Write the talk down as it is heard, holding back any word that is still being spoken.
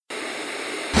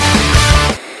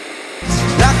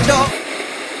antidote.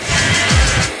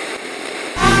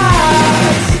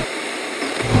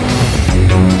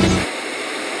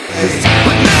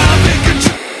 But now I'm in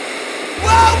control.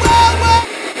 Whoa, whoa, whoa.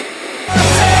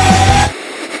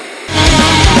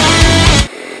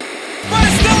 But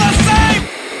it's still the same.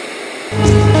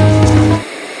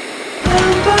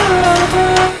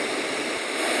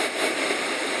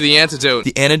 The Antidote.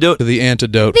 The Antidote. The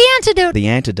Antidote. The Antidote. The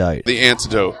Antidote. The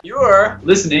Antidote. You're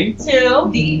listening to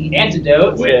The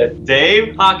Antidote with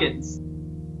Dave Hawkins.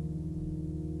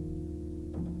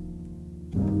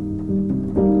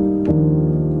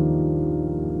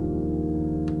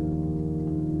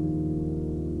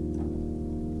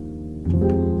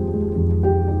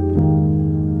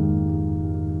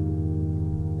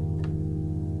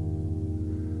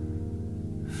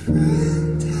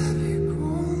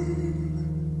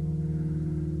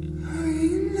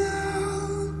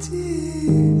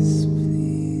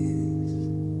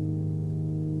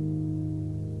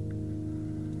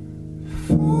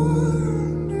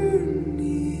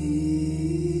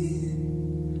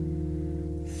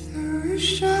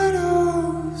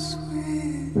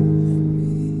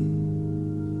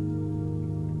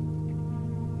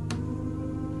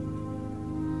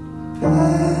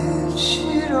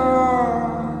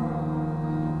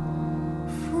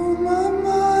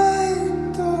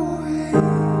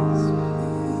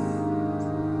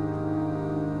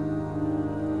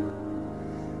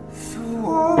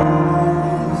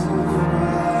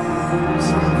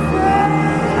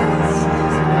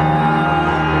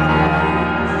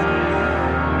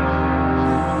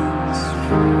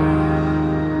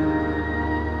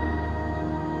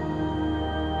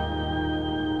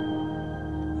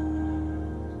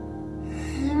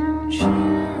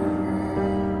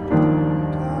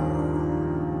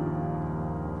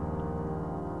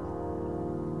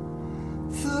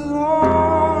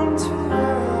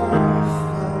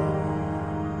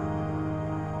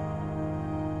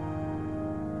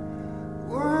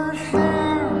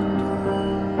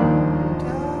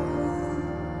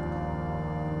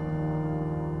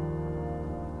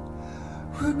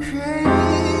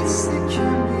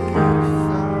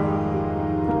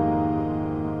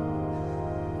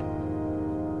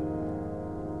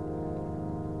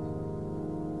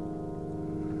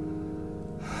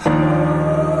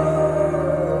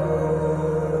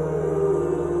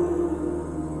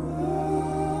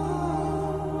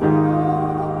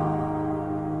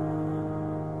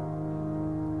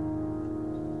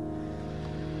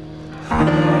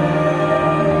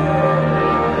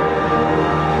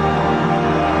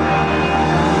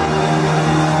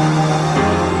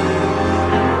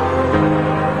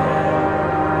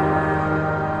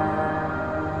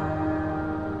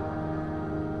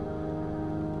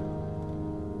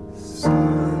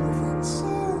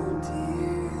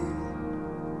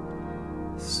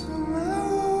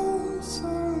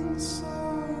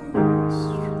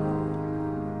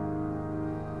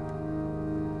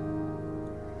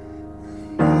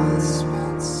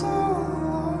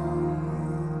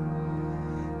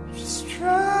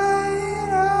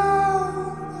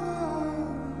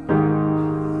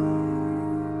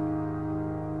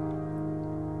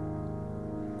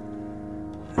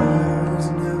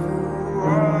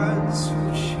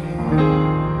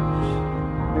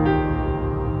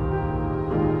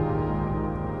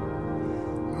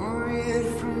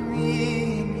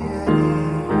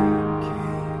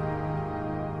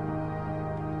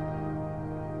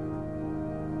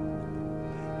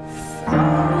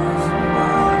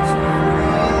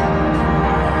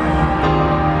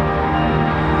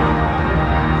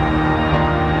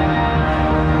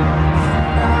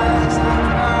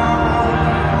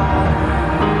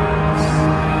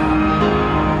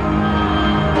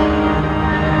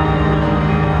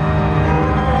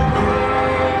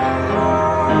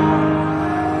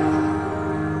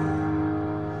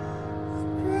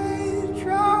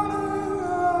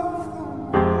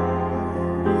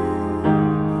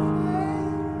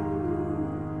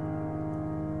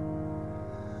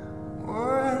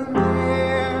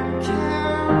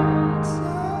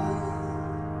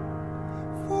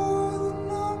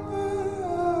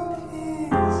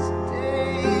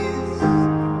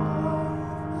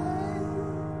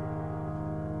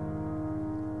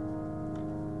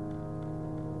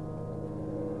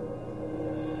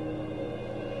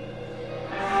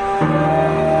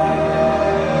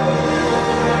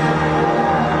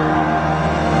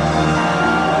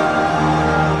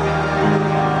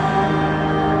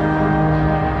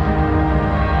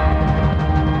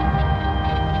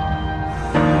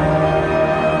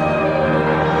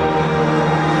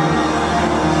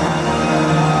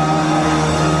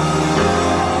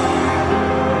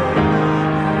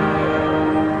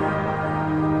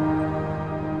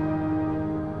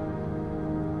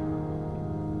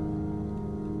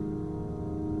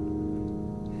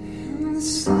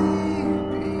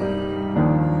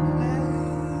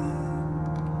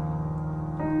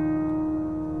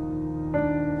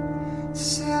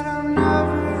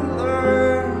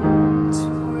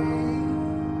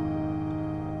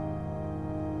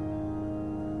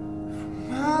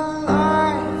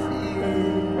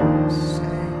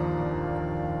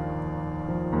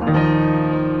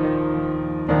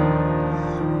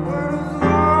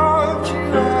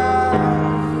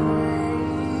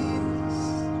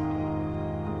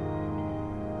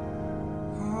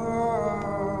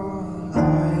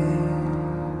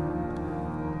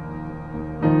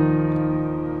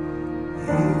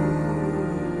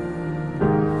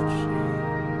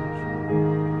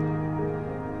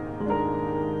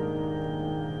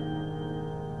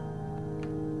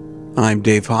 I'm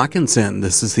Dave Hawkins, and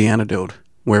this is The Antidote,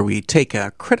 where we take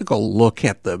a critical look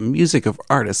at the music of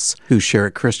artists who share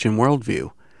a Christian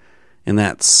worldview. And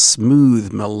that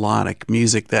smooth, melodic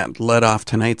music that led off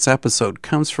tonight's episode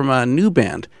comes from a new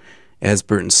band,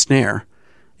 Esbern Snare,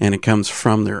 and it comes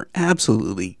from their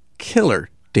absolutely killer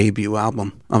debut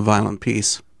album, A Violent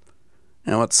Peace.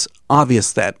 Now, it's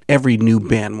obvious that every new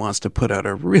band wants to put out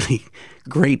a really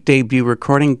great debut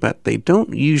recording, but they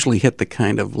don't usually hit the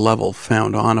kind of level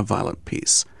found on A Violent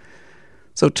Peace.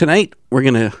 So tonight, we're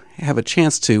going to have a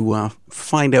chance to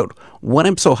find out what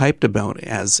I'm so hyped about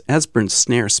as Esbern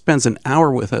Snare spends an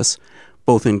hour with us,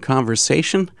 both in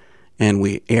conversation, and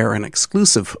we air an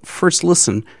exclusive first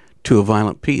listen to A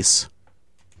Violent Peace.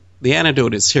 The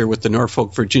Antidote is here with the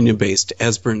Norfolk, Virginia-based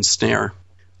Esbern Snare.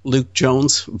 Luke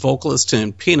Jones, vocalist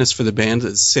and pianist for the band,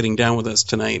 is sitting down with us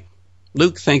tonight.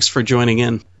 Luke, thanks for joining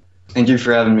in. Thank you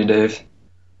for having me, Dave.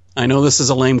 I know this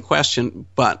is a lame question,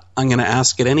 but I'm going to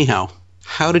ask it anyhow.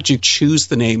 How did you choose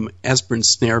the name Esbern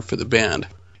Snare for the band?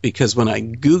 Because when I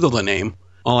Google the name,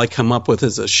 all I come up with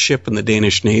is a ship in the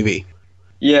Danish Navy.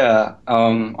 Yeah,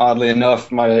 oddly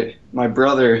enough, my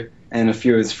brother and a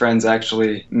few of his friends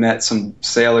actually met some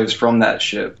sailors from that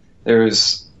ship. There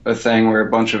was a thing where a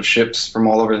bunch of ships from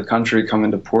all over the country come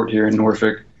into port here in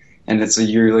Norfolk, and it's a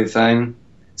yearly thing.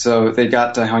 So they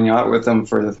got to hang out with them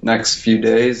for the next few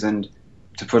days, and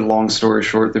to put a long story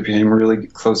short, they became really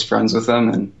close friends with them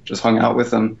and just hung out with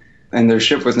them. And their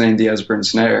ship was named the Esbern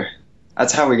Snare.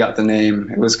 That's how we got the name.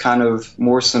 It was kind of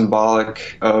more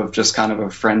symbolic of just kind of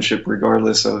a friendship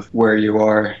regardless of where you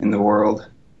are in the world.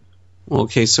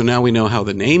 Okay, so now we know how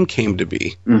the name came to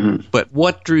be. Mm-hmm. But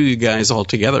what drew you guys all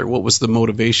together? What was the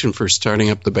motivation for starting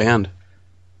up the band?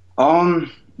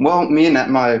 Well, me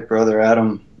and my brother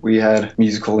Adam, we had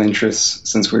musical interests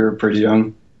since we were pretty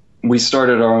young. We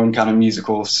started our own kind of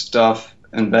musical stuff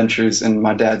and ventures in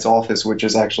my dad's office, which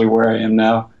is actually where I am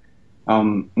now,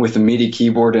 with a MIDI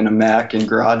keyboard and a Mac and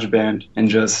GarageBand and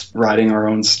just writing our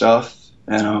own stuff.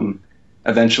 And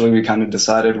eventually we kind of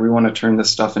decided we want to turn this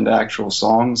stuff into actual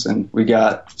songs, and we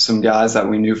got some guys that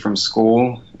we knew from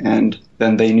school, and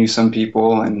then they knew some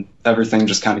people, and everything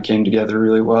just kind of came together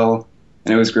really well,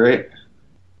 and it was great.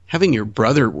 Having your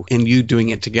brother and you doing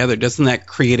it together, doesn't that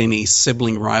create any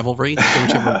sibling rivalry? Don't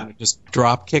you ever just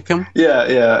drop kick him? Yeah,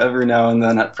 every now and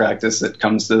then at practice it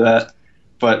comes to that.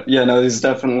 But yeah, no, there's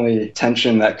definitely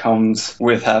tension that comes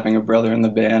with having a brother in the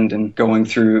band and going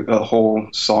through a whole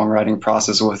songwriting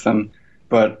process with him.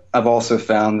 But I've also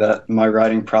found that my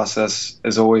writing process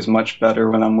is always much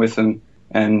better when I'm with him,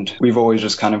 and we've always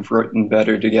just kind of written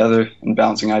better together and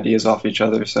bouncing ideas off each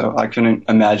other, so I couldn't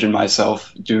imagine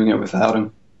myself doing it without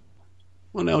him.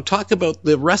 Well, now talk about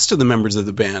the rest of the members of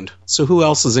the band. So who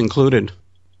else is included?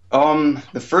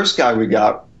 The first guy we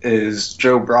got is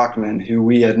Joe Brockman, who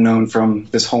we had known from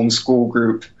this homeschool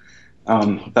group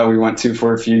that we went to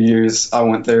for a few years. I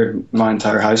went there my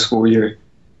entire high school year.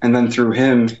 And then through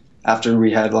him, after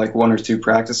we had like one or two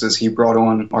practices, he brought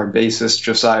on our bassist,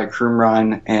 Josiah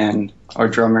Krumrein, and our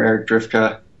drummer, Eric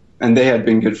Drifka. And they had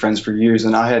been good friends for years,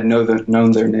 and I had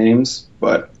known their names,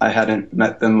 but I hadn't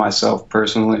met them myself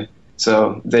personally.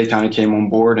 So they kind of came on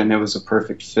board, and it was a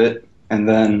perfect fit. And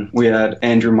then we had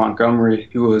Andrew Montgomery,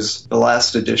 who was the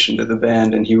last addition to the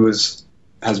band, and he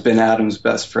has been Adam's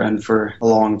best friend for a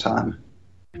long time.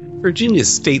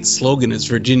 Virginia's state slogan is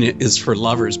Virginia is for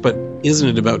lovers, but isn't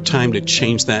it about time to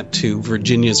change that to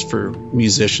Virginia's for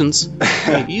musicians?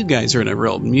 I mean, you guys are in a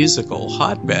real musical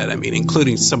hotbed,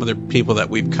 including some of the people that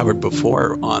we've covered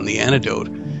before on The Antidote,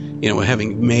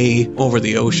 having May, Over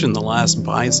the Ocean, The Last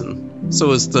Bison.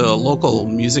 So is the local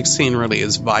music scene really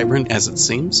as vibrant as it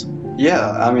seems?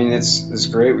 Yeah, it's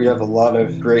great. We have a lot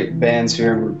of great bands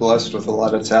here, and we're blessed with a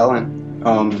lot of talent.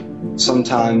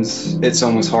 Sometimes it's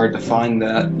almost hard to find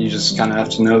that. You just kind of have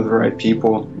to know the right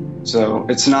people. So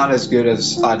it's not as good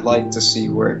as I'd like to see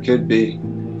where it could be.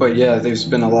 But yeah, there's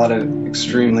been a lot of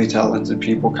extremely talented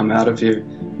people come out of here.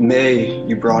 May,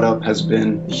 you brought up, has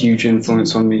been a huge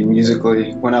influence on me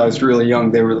musically. When I was really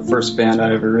young, they were the first band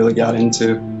I ever really got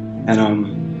into.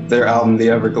 And their album, The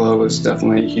Everglow, was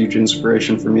definitely a huge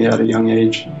inspiration for me at a young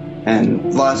age.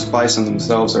 And Last Bison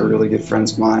themselves are really good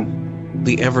friends of mine.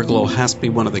 The Everglow has to be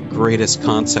one of the greatest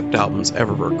concept albums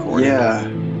ever recorded. Yeah.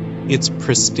 It's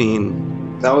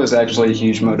pristine. That was actually a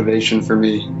huge motivation for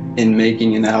me in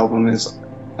making an album.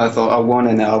 I thought I want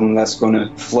an album that's going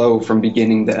to flow from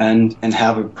beginning to end and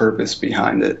have a purpose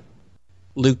behind it.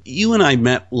 Luke, you and I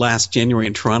met last January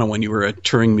in Toronto when you were a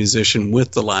touring musician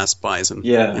with The Last Bison.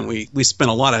 Yeah. And we spent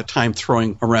a lot of time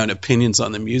throwing around opinions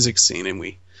on the music scene, and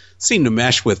we seemed to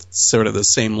mesh with sort of the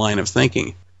same line of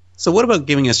thinking. So what about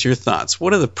giving us your thoughts?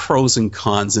 What are the pros and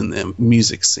cons in the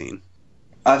music scene?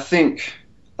 I think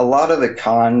a lot of the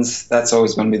cons, that's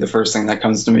always going to be the first thing that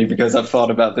comes to me because I've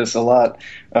thought about this a lot,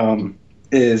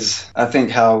 is I think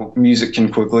how music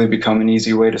can quickly become an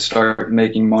easy way to start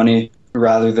making money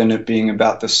rather than it being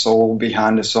about the soul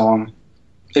behind a song.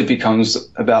 It becomes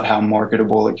about how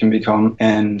marketable it can become.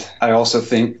 And I also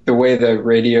think the way the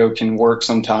radio can work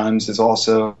sometimes is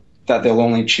also that they'll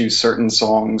only choose certain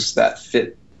songs that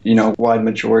fit, wide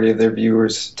majority of their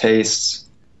viewers' tastes.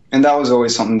 And that was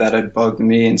always something that had bugged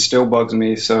me and still bugs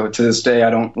me. So to this day,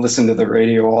 I don't listen to the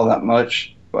radio all that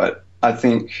much. But I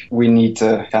think we need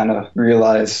to kind of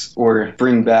realize or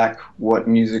bring back what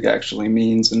music actually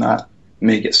means and not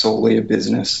make it solely a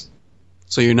business.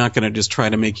 So you're not going to just try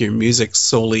to make your music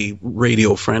solely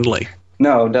radio friendly?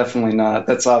 No, definitely not.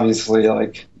 That's obviously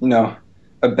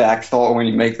a back thought when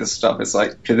you make this stuff. It's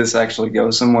like, could this actually go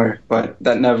somewhere? But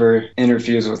that never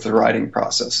interferes with the writing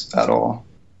process at all.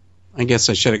 I guess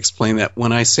I should explain that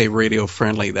when I say radio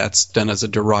friendly, that's done as a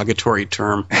derogatory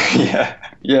term. Yeah,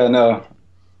 no.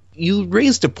 You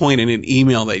raised a point in an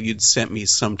email that you'd sent me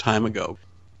some time ago.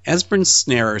 Esbern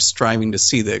Snare are striving to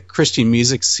see the Christian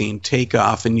music scene take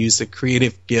off and use the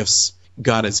creative gifts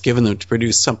God has given them to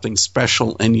produce something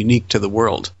special and unique to the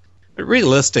world. But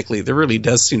realistically, there really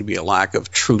does seem to be a lack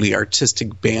of truly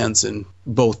artistic bands in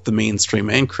both the mainstream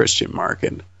and Christian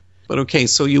market. But okay,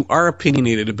 so you are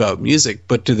opinionated about music,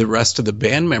 but do the rest of the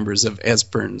band members of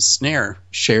Esbern Snare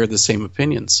share the same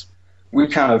opinions? We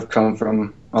kind of come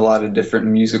from a lot of different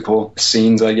musical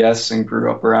scenes, I guess, and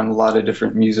grew up around a lot of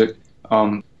different music.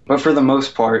 But for the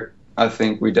most part, I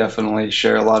think we definitely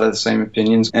share a lot of the same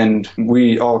opinions, and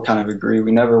we all kind of agree.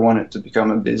 We never want it to become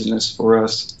a business for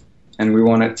us. And we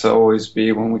want it to always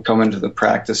be, when we come into the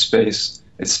practice space,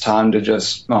 it's time to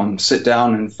just sit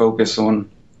down and focus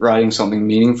on writing something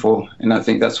meaningful. And I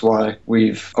think that's why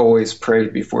we've always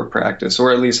prayed before practice,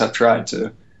 or at least I've tried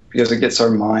to, because it gets our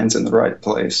minds in the right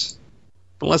place.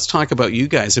 But let's talk about you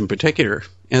guys in particular.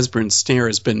 Esbern Snare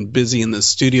has been busy in the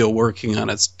studio working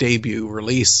on its debut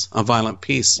release, A Violent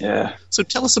Peace. Yeah. So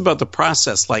tell us about the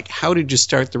process. Like, how did you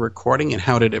start the recording and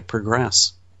how did it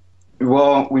progress?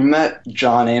 Well, we met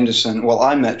John Anderson. Well,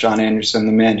 I met John Anderson,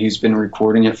 the man who's been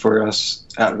recording it for us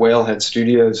at Whalehead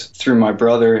Studios, through my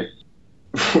brother.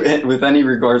 With any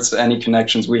regards to any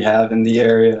connections we have in the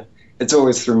area, it's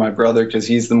always through my brother because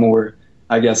he's the more,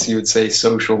 I guess you would say,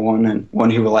 social one and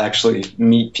one who will actually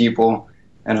meet people.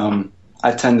 And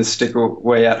I tend to stick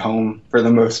away at home for the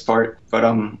most part. But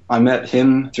I met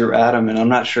him through Adam, and I'm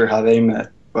not sure how they met,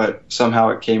 but somehow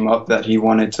it came up that he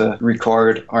wanted to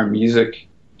record our music,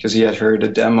 because he had heard a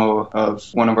demo of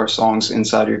one of our songs,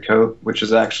 Inside Your Coat, which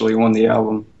is actually on the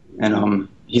album. And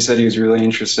he said he was really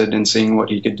interested in seeing what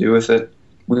he could do with it.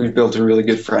 We've built a really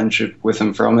good friendship with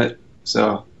him from it.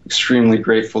 So extremely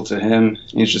grateful to him.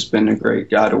 He's just been a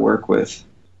great guy to work with.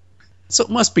 So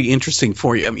it must be interesting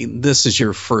for you. I mean, this is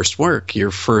your first work, your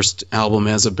first album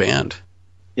as a band.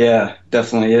 Yeah,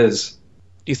 definitely is.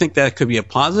 Do you think that could be a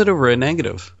positive or a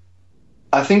negative?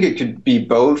 I think it could be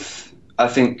both. I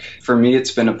think for me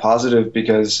it's been a positive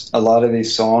because a lot of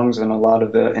these songs and a lot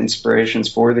of the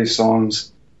inspirations for these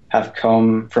songs have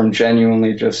come from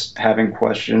genuinely just having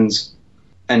questions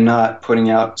and not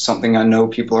putting out something I know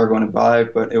people are going to buy,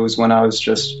 but it was when I was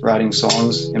just writing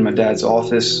songs in my dad's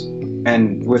office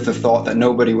and with the thought that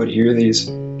nobody would hear these.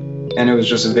 And it was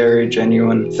just a very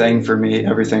genuine thing for me,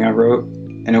 everything I wrote.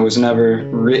 And it was never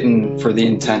written for the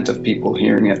intent of people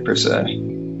hearing it per se.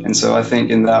 And so I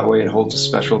think in that way it holds a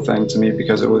special thing to me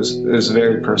because it was a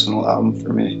very personal album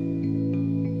for me.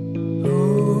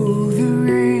 Oh, the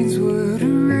rains would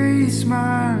erase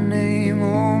my name,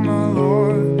 oh my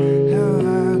Lord, have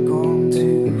I gone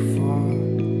too far?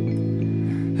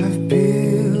 I've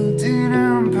built an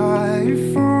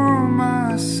empire for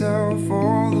myself,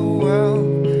 all the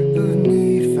wealth of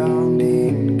need found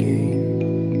in gain.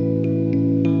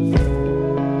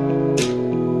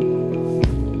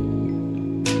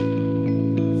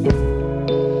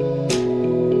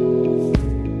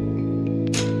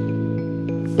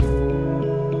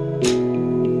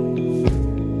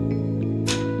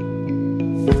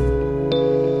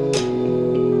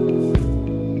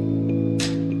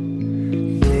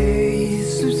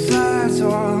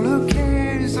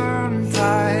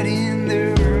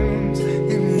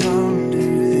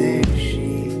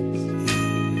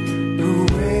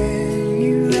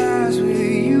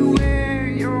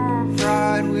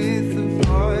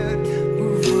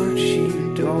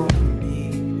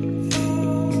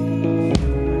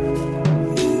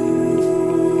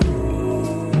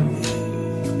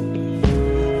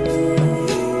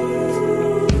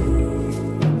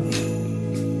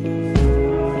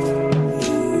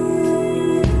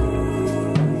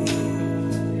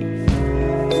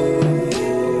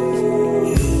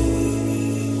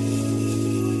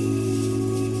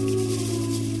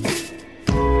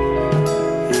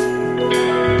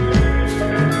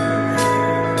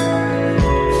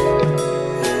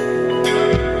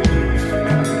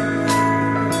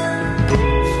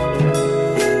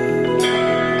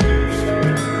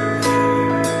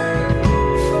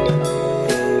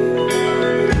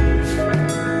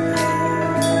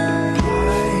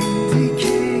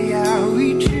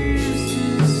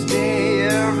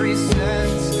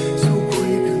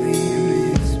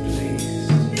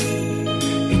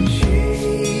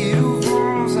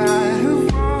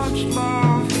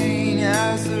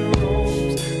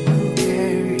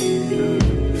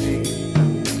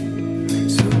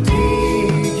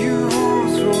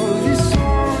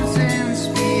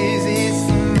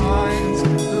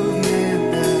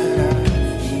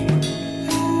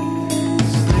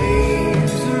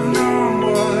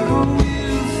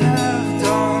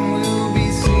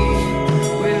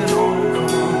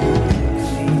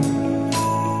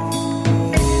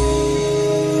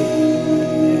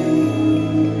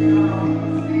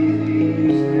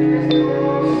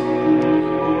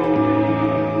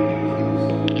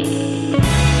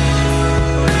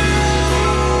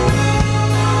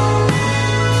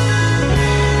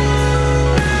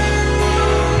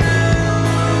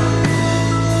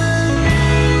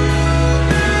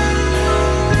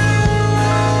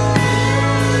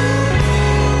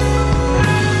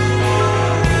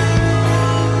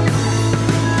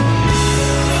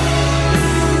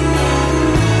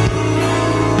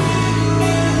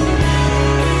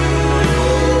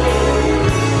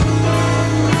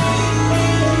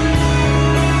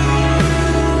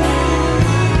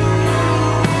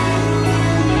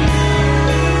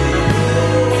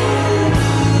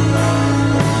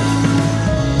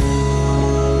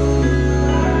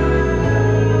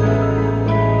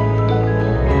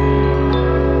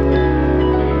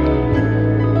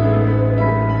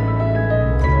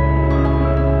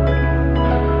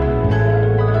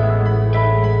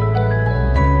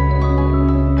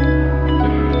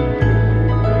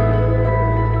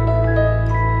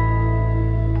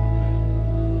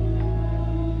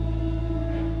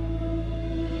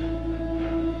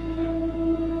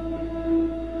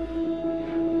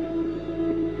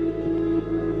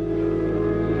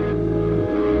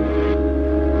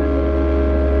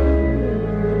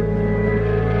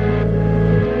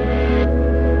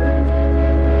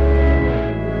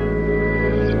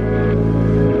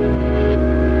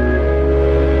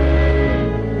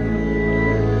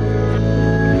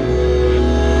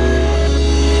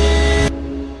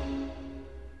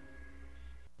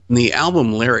 The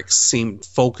album lyrics seem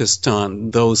focused on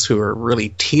those who are really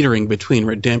teetering between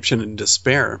redemption and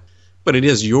despair, but it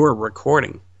is your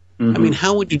recording. I mean,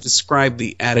 how would you describe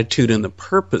the attitude and the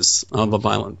purpose of A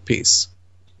Violent Peace?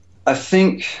 I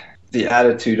think the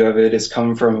attitude of it has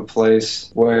come from a place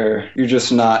where you're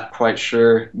just not quite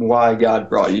sure why God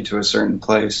brought you to a certain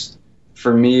place.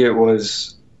 For me, it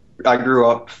was, I grew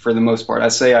up, for the most part, I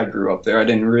say I grew up there, I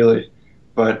didn't really,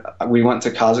 but we went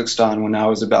to Kazakhstan when I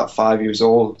was about 5 years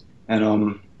old,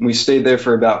 and we stayed there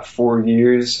for about 4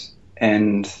 years,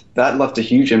 and that left a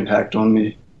huge impact on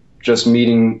me. Just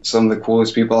meeting some of the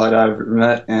coolest people I'd ever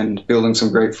met and building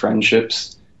some great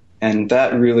friendships, and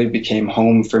that really became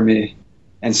home for me.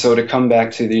 And so to come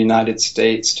back to the United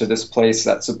States, to this place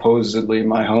that's supposedly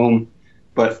my home,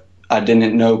 but I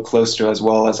didn't know close to as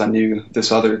well as I knew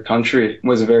this other country,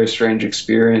 was a very strange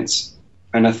experience.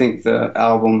 And I think the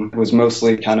album was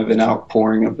mostly kind of an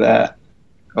outpouring of that,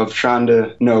 of trying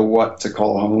to know what to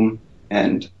call home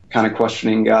and kind of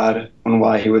questioning God on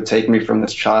why he would take me from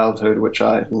this childhood, which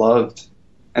I loved,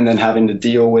 and then having to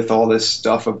deal with all this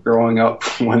stuff of growing up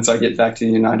once I get back to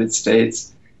the United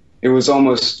States. It was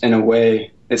almost, in a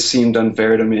way, it seemed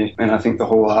unfair to me, and I think the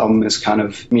whole album is kind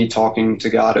of me talking to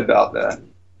God about that.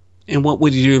 And what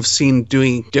would you have seen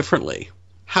doing differently?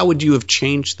 How would you have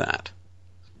changed that?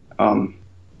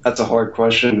 That's a hard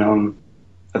question.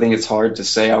 I think it's hard to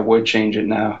say I would change it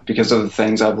now because of the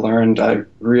things I've learned. I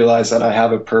realize that I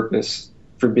have a purpose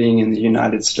for being in the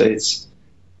United States,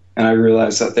 and I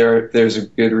realize that there's a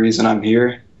good reason I'm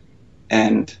here.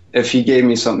 And if he gave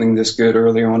me something this good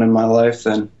early on in my life,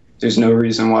 then there's no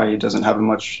reason why he doesn't have a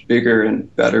much bigger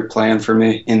and better plan for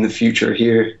me in the future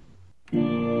here.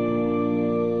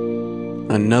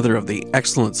 Another of the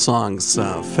excellent songs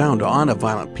found on A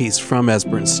Violent Peace from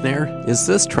Esbern Snare is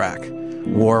this track,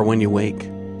 War When You Wake.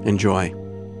 Enjoy.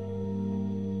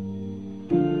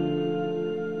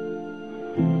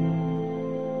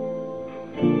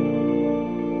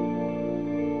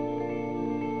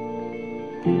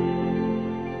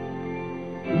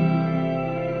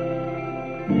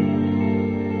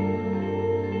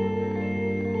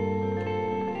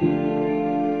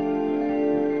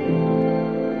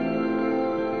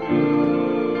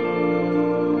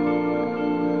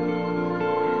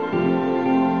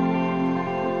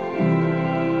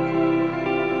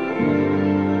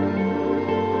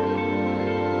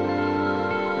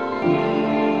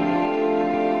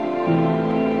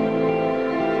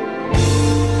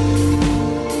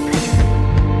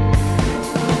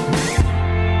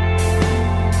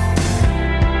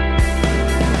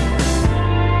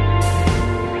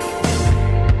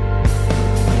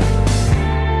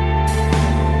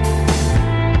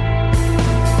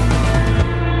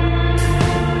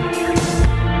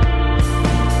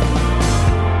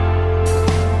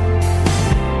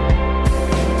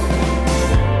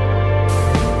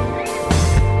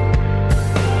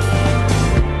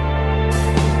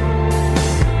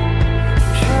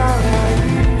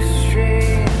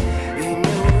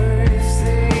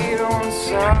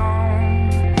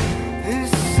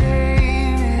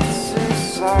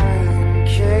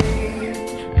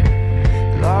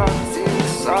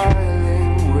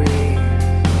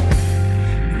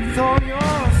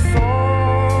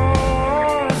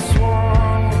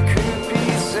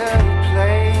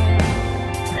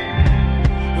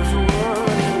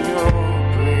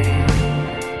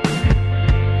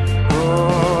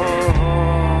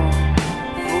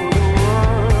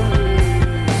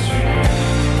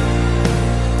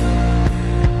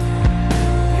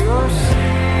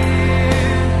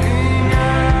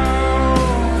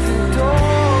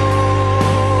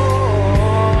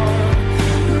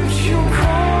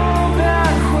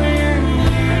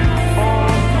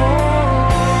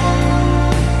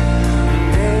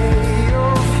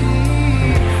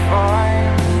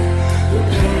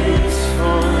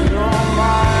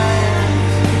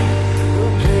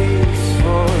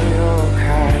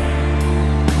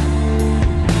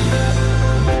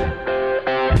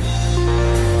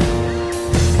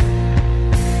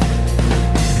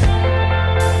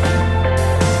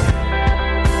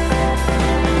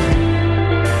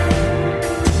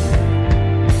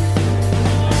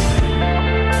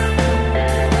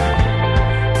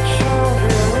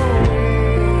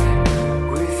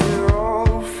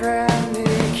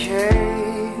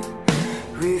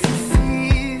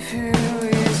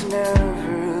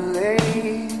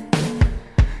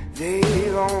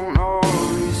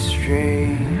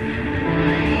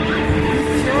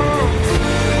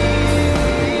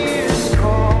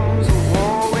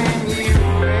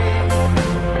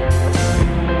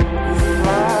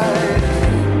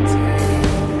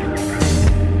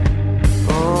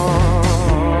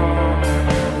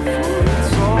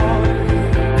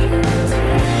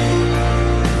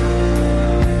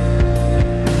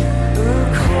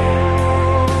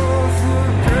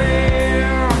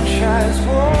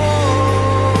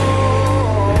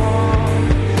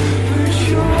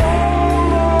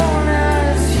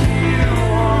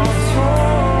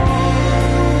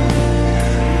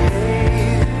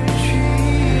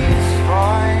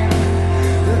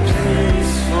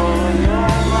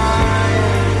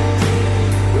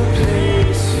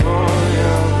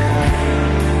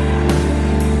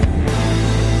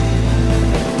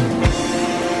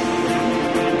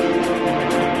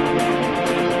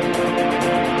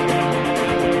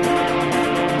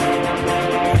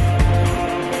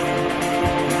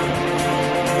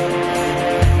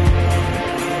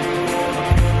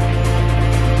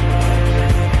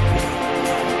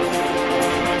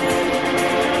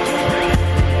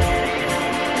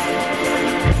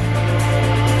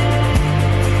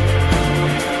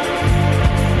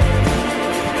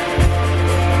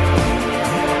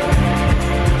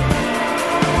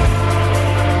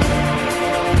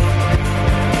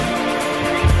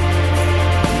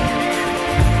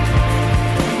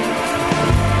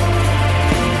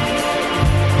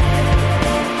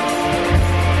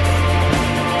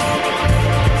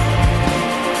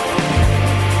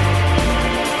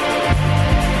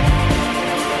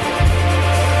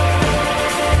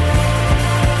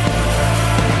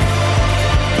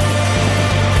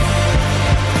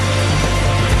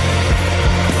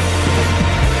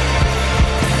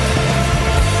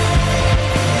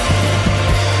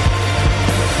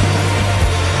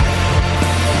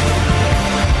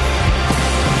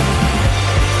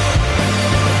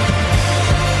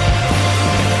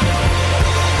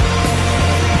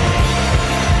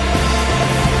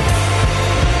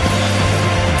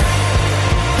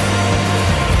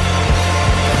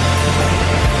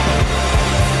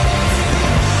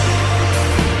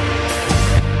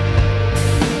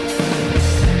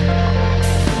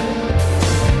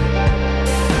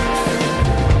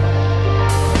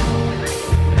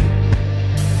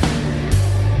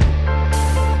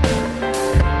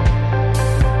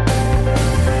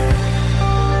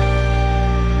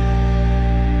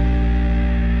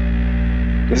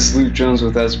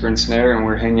 songs with Esbern Snare, and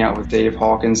we're hanging out with Dave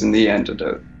Hawkins in the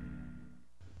Antidote.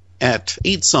 At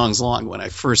 8 songs long, when I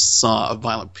first saw A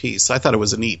Violent Peace, I thought it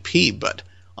was an EP, but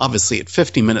obviously at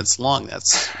 50 minutes long,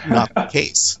 that's not the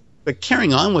case. But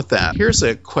carrying on with that, here's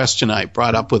a question I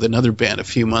brought up with another band a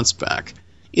few months back.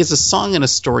 Is a song and a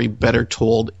story better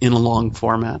told in a long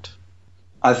format?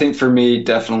 I think for me,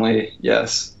 definitely,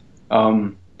 yes.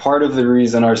 Part of the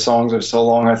reason our songs are so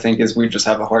long, I think, is we just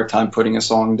have a hard time putting a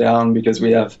song down because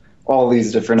we have all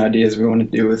these different ideas we want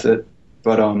to do with it.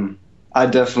 But I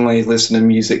definitely listen to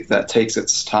music that takes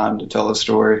its time to tell a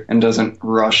story and doesn't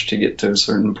rush to get to a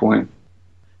certain point.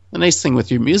 The nice thing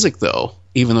with your music, though,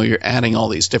 even though you're adding all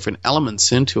these different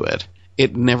elements into it,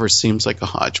 it never seems like a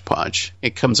hodgepodge.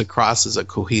 It comes across as a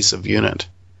cohesive unit.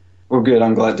 Well, good.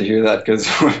 I'm glad to hear that because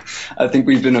I think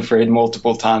we've been afraid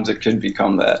multiple times it could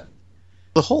become that.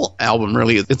 The whole album,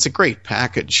 really, it's a great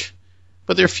package.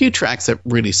 But there are a few tracks that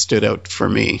really stood out for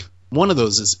me. One of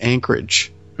those is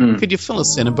Anchorage. Could you fill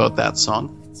us in about that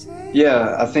song?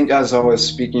 Yeah, I think as I was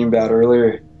speaking about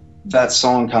earlier, that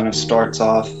song kind of starts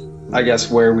off, I guess,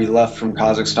 where we left from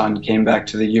Kazakhstan and came back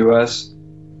to the U.S.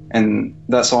 And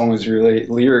that song was really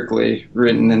lyrically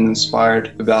written and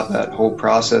inspired about that whole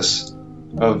process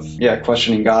of,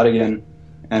 questioning God again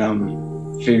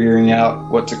and figuring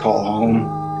out what to call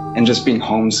home and just being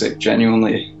homesick,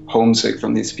 genuinely homesick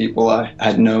from these people I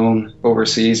had known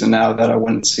overseas and now that I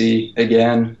wouldn't see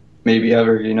again. Maybe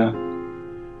ever, you know?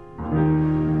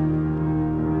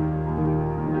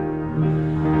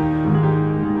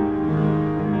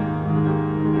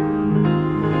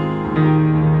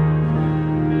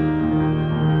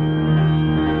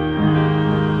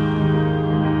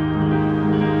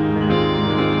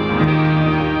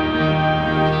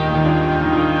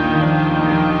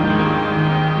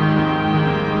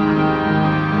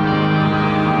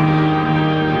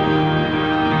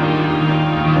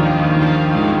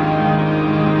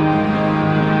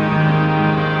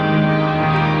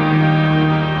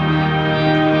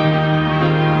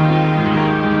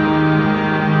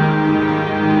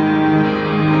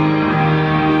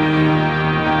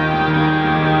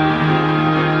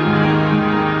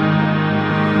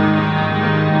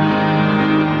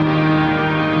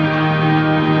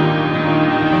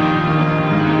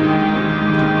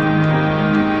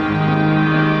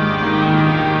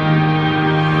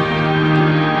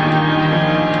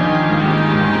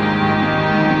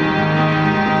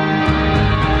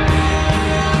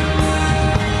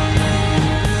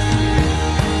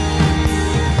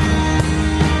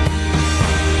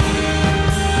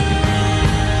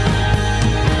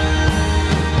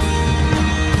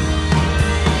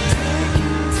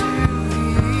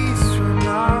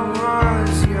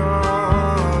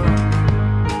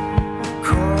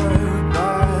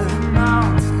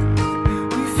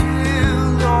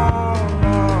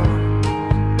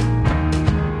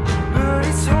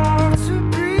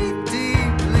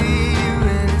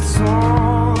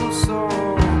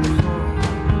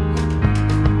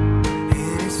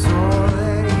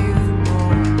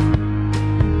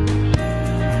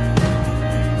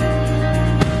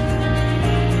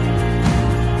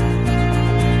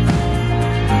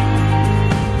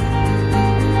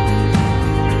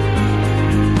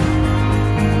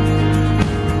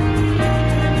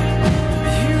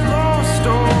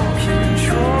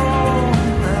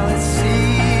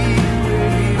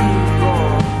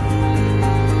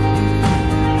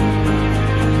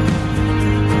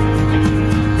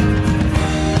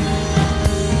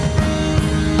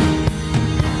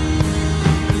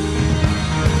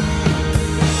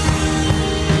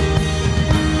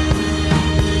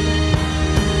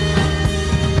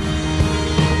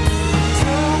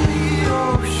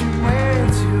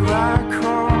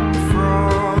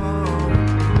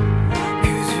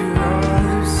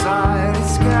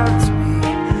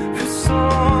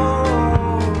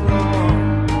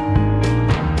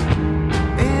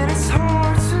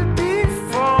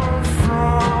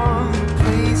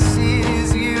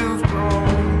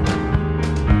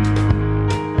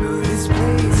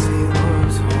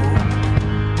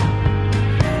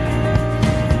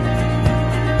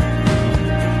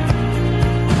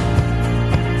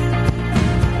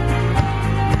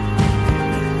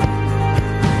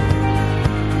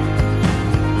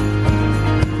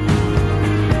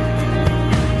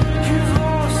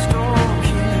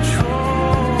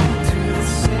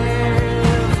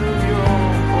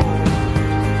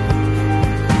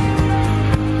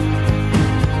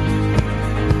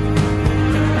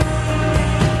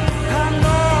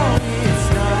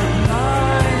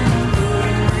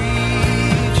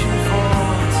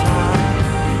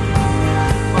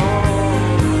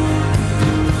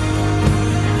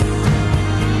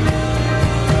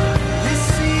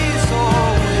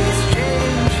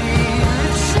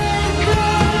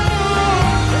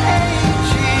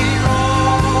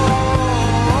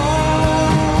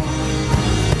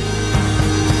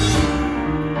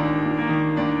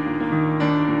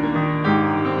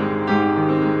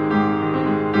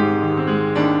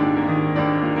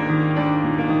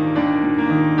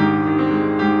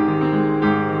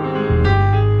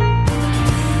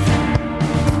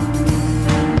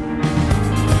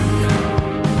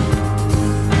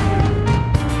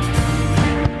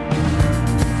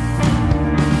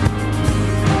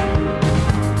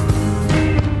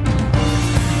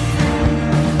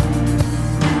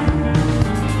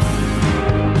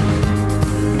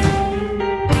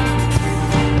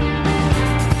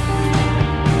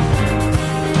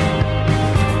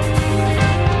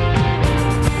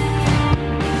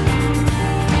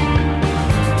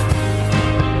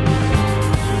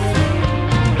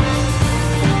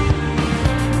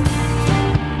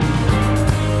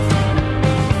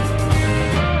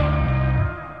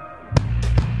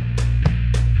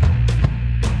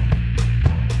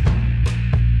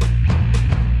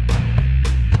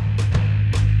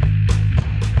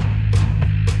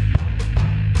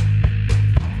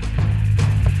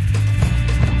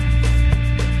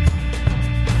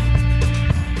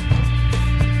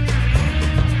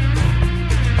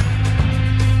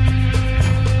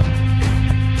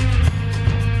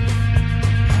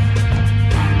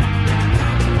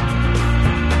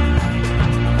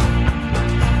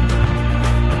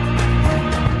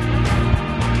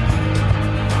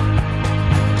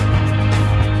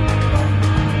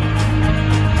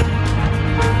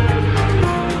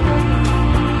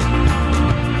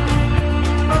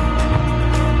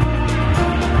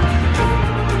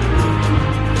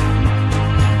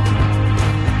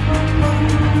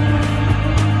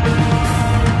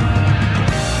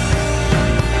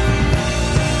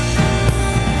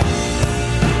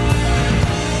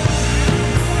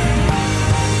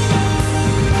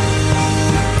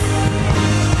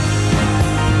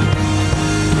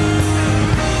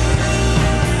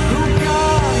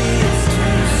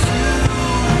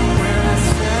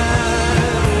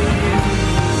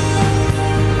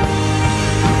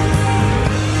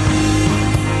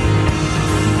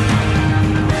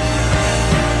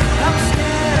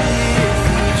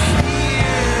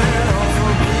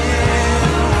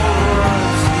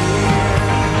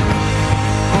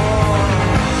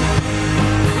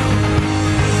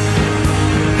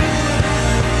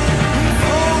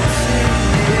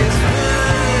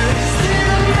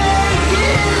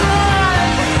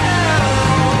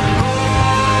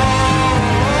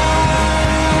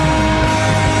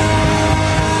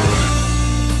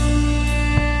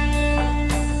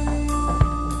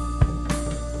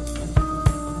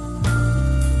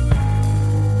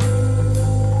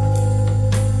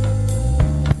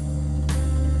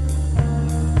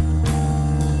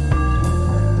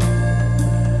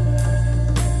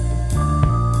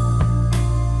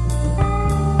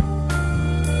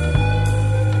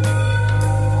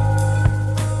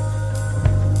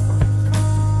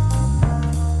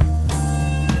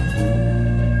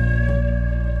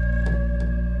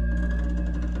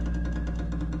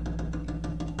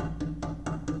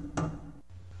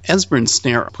 Esbern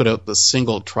Snare put out the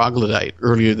single Troglodyte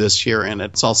earlier this year, and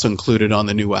it's also included on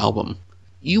the new album.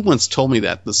 You once told me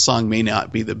that the song may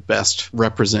not be the best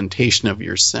representation of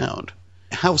your sound.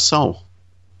 How so?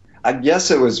 I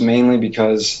guess it was mainly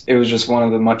because it was just one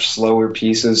of the much slower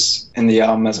pieces in the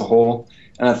album as a whole.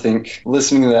 And I think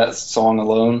listening to that song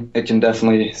alone, it can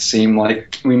definitely seem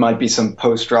like we might be some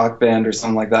post-rock band or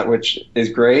something like that, which is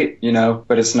great,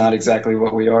 but it's not exactly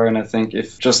what we are. And I think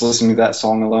if just listening to that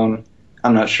song alone,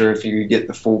 I'm not sure if you could get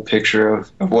the full picture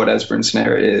of what Esbern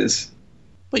Snare is.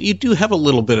 But you do have a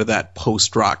little bit of that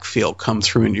post-rock feel come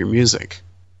through in your music.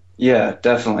 Yeah,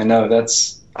 definitely. No,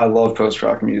 I love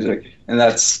post-rock music. And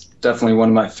that's definitely one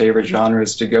of my favorite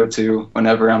genres to go to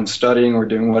whenever I'm studying or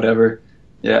doing whatever.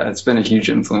 Yeah, it's been a huge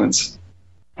influence.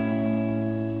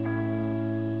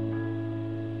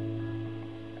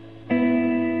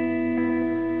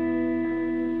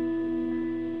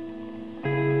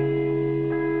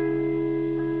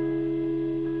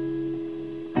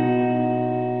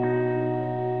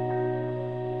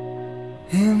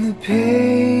 And the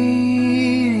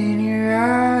pain in your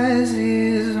eyes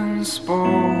is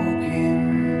unspoken.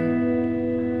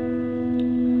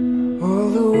 All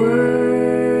the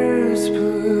words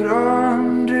put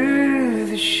under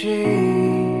the shade,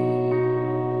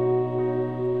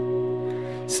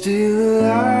 still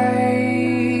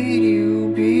alive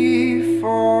you'll be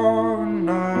for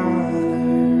another.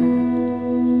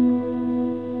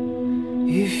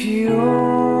 If you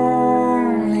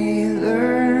only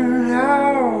learn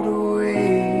how to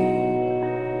wait.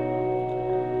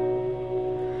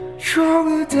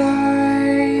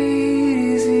 Troglodyte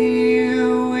is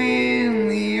you in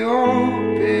the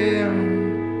open.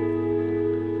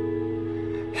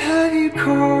 Have you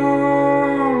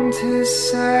come to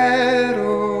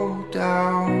settle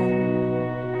down?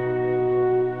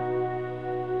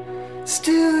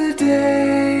 Still a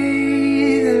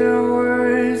day, there are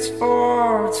words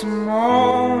for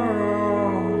tomorrow,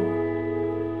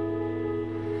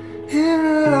 and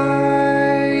a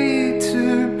light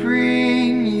to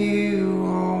bring you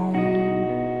home.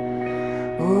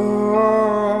 Oh.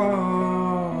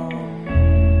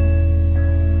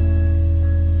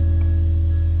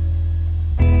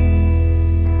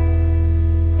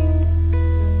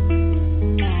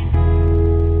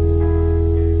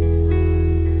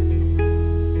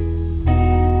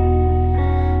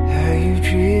 How you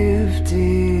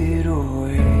drifted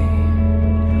away,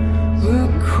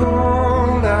 look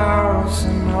cold house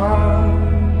enough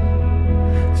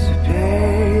to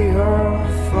pay your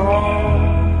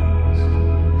thoughts,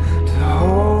 to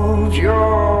hold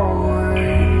your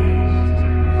words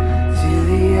till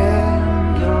the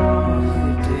end of the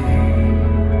day.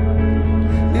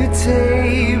 The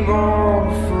table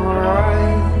for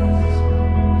us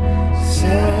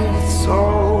set so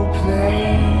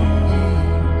plain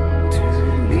to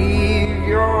leave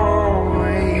your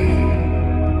way.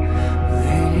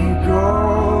 Then you go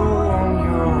on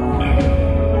your way.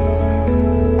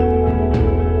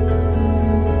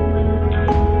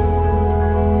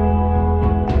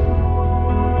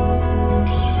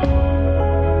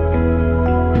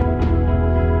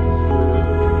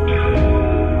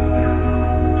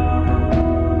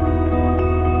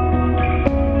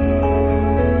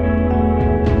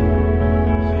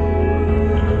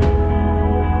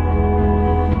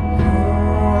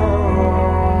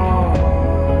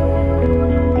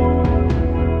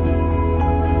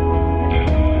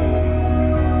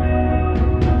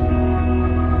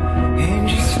 And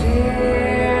you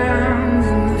stand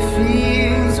in the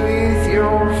fields with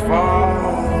your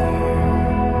father,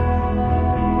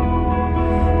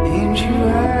 and you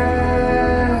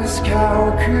ask,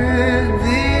 how could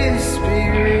this be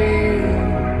real?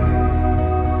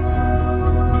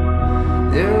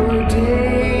 There were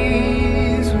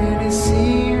days when it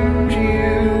seemed you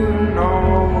were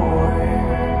nowhere.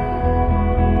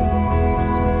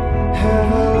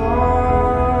 Have I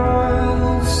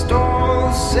lost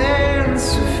all sense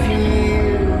of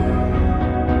feel?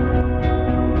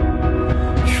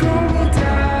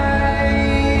 Troglodyte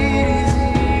is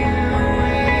you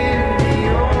in the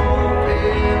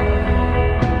open.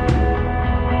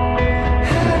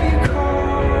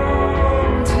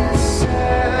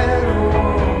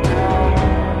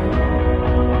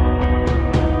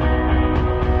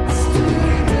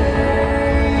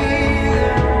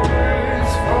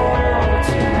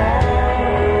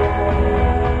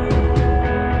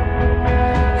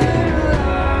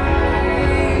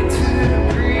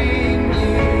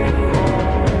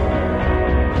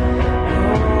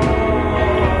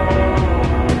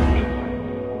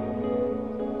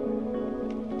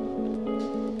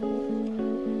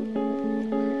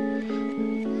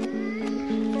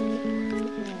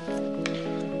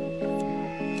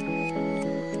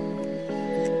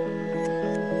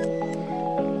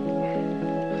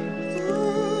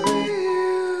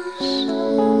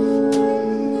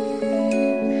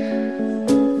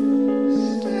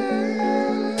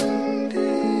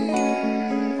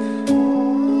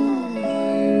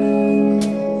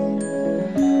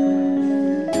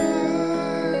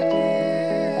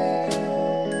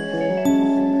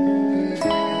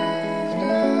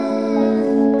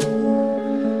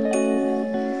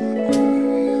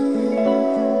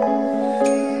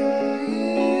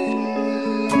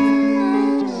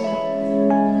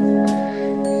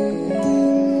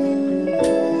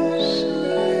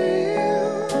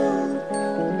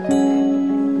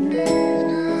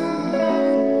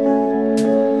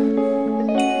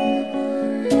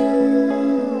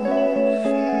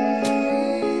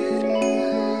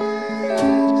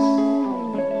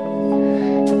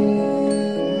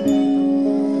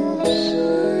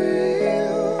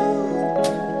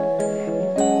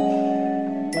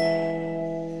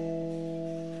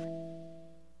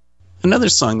 Another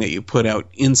song that you put out,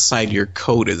 Inside Your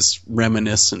Coat, is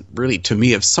reminiscent, really, to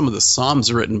me, of some of the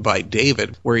psalms written by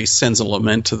David, where he sends a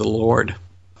lament to the Lord.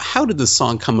 How did the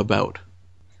song come about?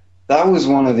 That was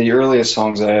one of the earliest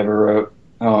songs I ever wrote.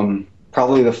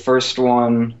 Probably the first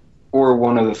one, or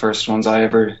one of the first ones I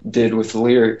ever did with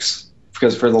lyrics,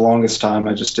 because for the longest time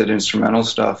I just did instrumental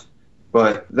stuff.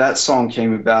 But that song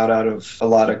came about out of a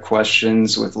lot of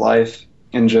questions with life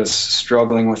and just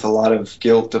struggling with a lot of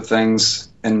guilt of things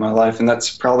in my life. And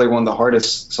that's probably one of the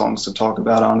hardest songs to talk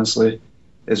about, honestly,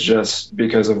 is just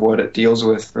because of what it deals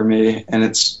with for me. And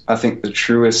it's, I think, the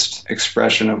truest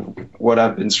expression of what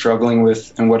I've been struggling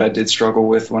with and what I did struggle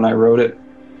with when I wrote it.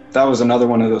 That was another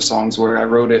one of those songs where I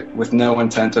wrote it with no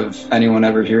intent of anyone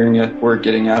ever hearing it or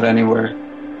getting out anywhere.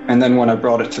 And then when I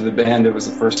brought it to the band, it was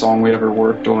the first song we ever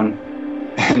worked on.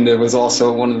 And it was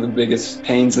also one of the biggest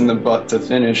pains in the butt to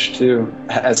finish, too.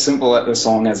 As simple at the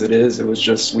song as it is, it was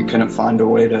just we couldn't find a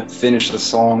way to finish the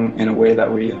song in a way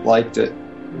that we liked it.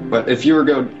 But if you were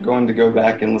going to go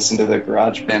back and listen to the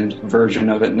GarageBand version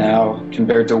of it now,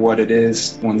 compared to what it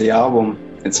is on the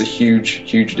album, it's a huge,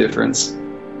 huge difference.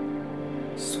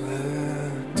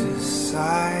 Swept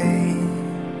aside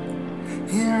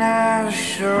in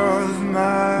ash of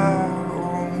my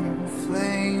own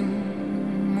flame.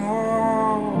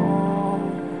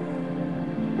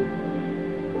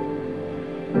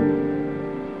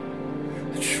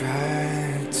 I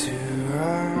tried to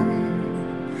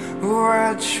run, or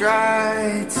I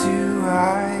tried to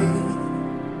hide.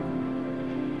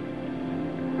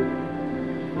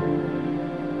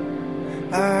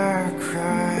 I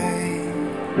cried,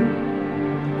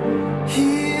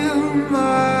 heal my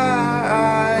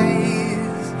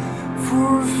eyes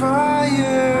for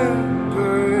fire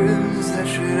burns that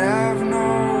should have no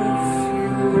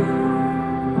fuel.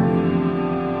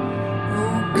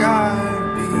 Oh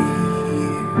God, be here.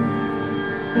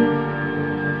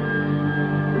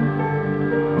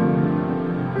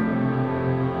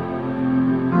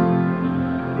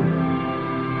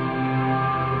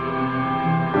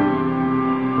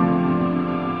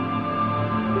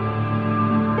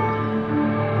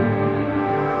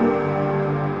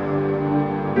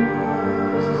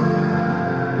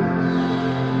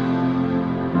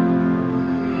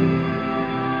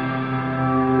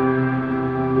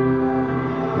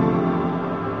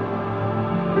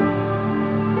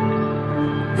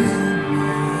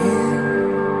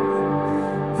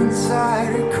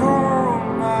 Inside a call,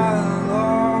 my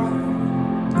Lord,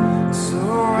 so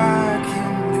I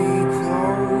can be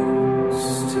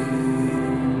close to you.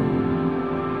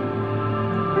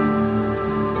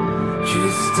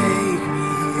 Just take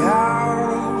me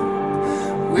out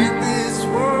when this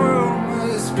world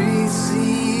must be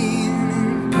seen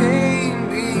and pain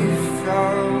be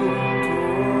felt.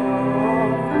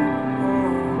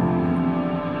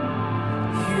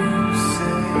 You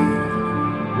say,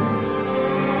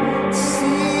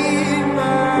 see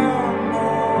my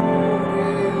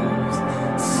motives,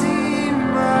 see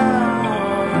my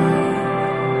heart,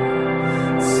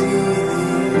 see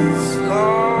this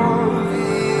love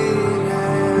it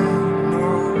has.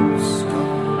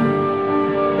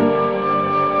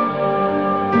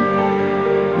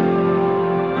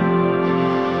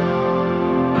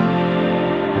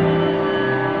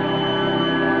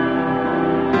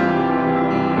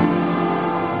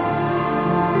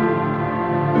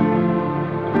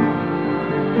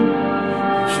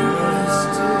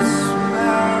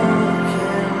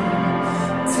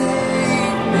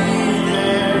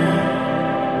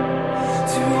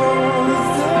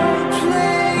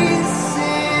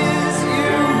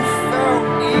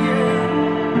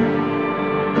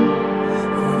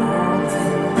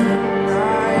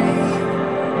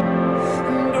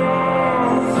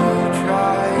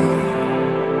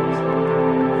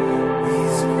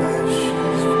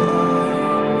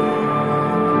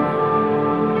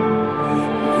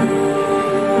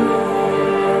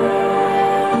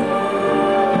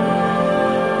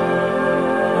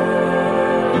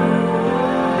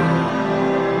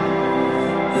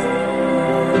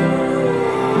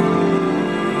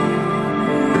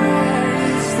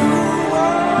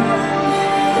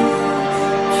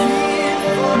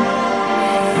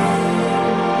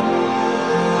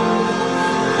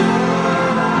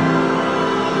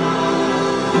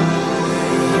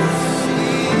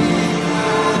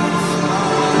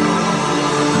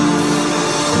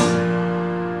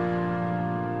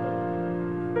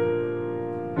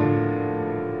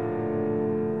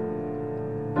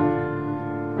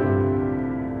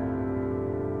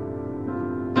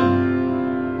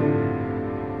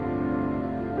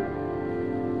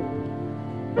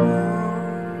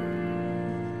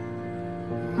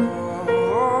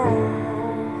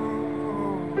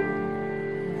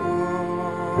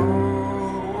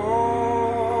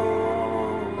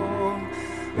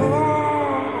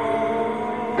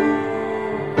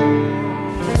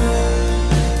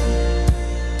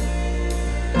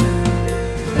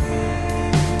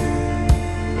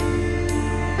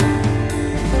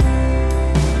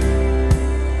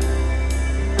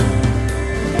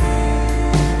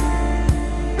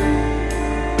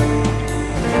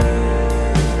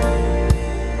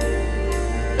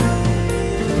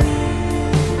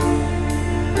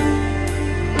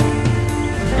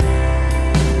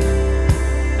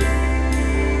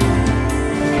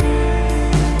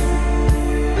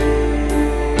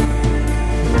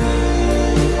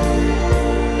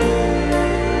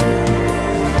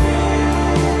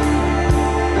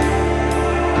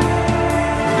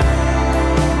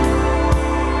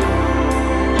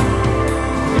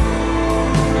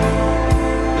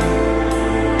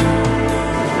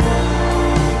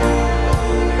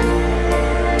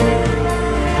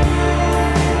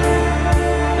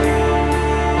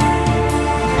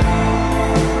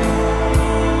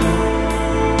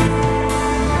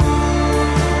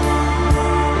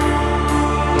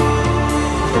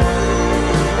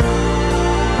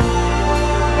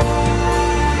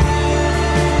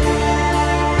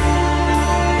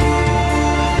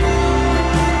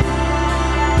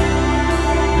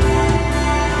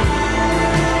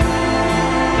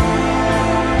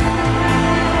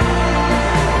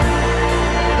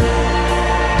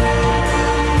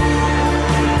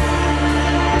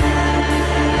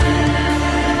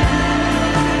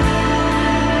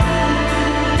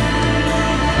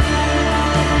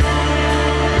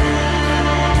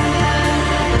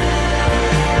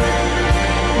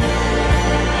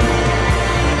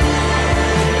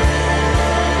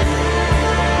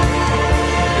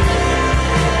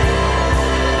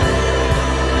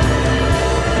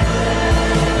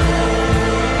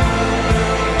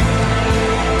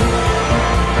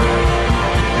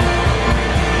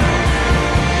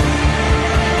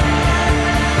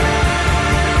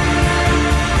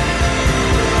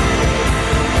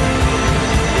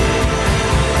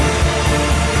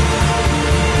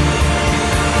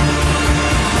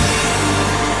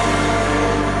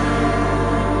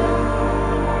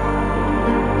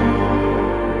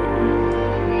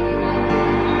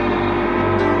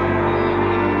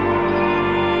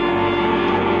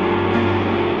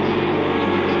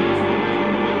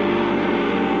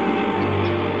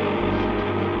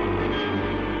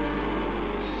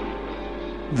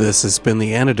 This has been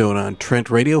The Antidote on Trent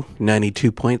Radio,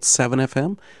 92.7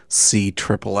 FM,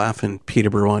 CFFF in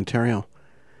Peterborough, Ontario,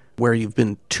 where you've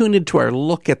been tuned into our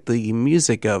look at the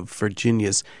music of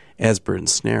Virginia's Esbern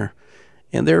Snare.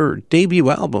 And their debut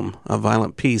album, A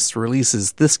Violent Peace,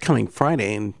 releases this coming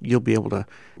Friday, and you'll be able to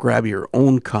grab your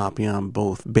own copy on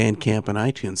both Bandcamp and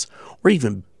iTunes. Or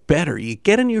even better, you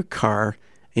get in your car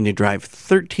and you drive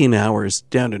 13 hours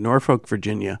down to Norfolk,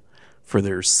 Virginia for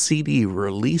their CD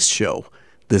release show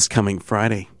this coming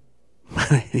Friday.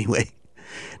 But anyway,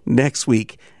 next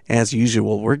week, as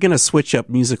usual, we're going to switch up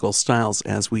musical styles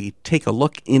as we take a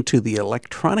look into the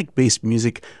electronic-based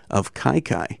music of Kai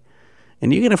Kai.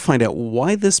 And you're going to find out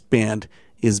why this band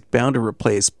is bound to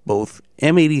replace both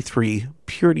M83,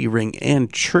 Purity Ring,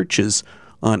 and Churches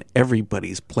on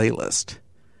everybody's playlist.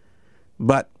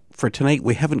 But for tonight,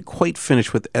 we haven't quite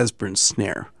finished with Esbern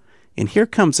Snare. And here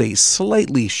comes a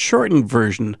slightly shortened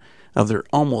version of their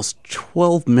almost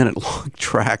 12-minute long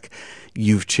track,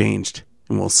 You've Changed.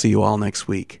 And we'll see you all next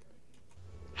week.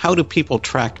 How do people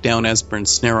track down Esbern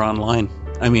Snare online?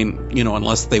 I mean,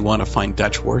 unless they want to find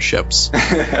Dutch warships.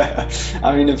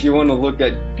 I mean, if you want to look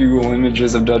at Google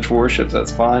images of Dutch warships,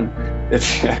 that's fine.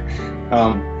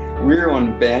 We're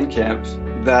on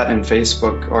Bandcamp. That and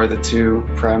Facebook are the two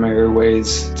primary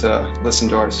ways to listen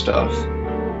to our stuff.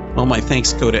 Well, my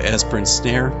thanks go to Esbern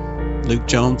Snare. Luke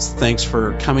Jones, thanks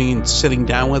for coming and sitting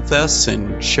down with us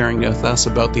and sharing with us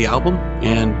about the album,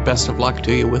 and best of luck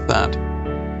to you with that.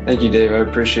 Thank you, Dave. I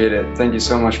appreciate it. Thank you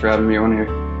so much for having me on here.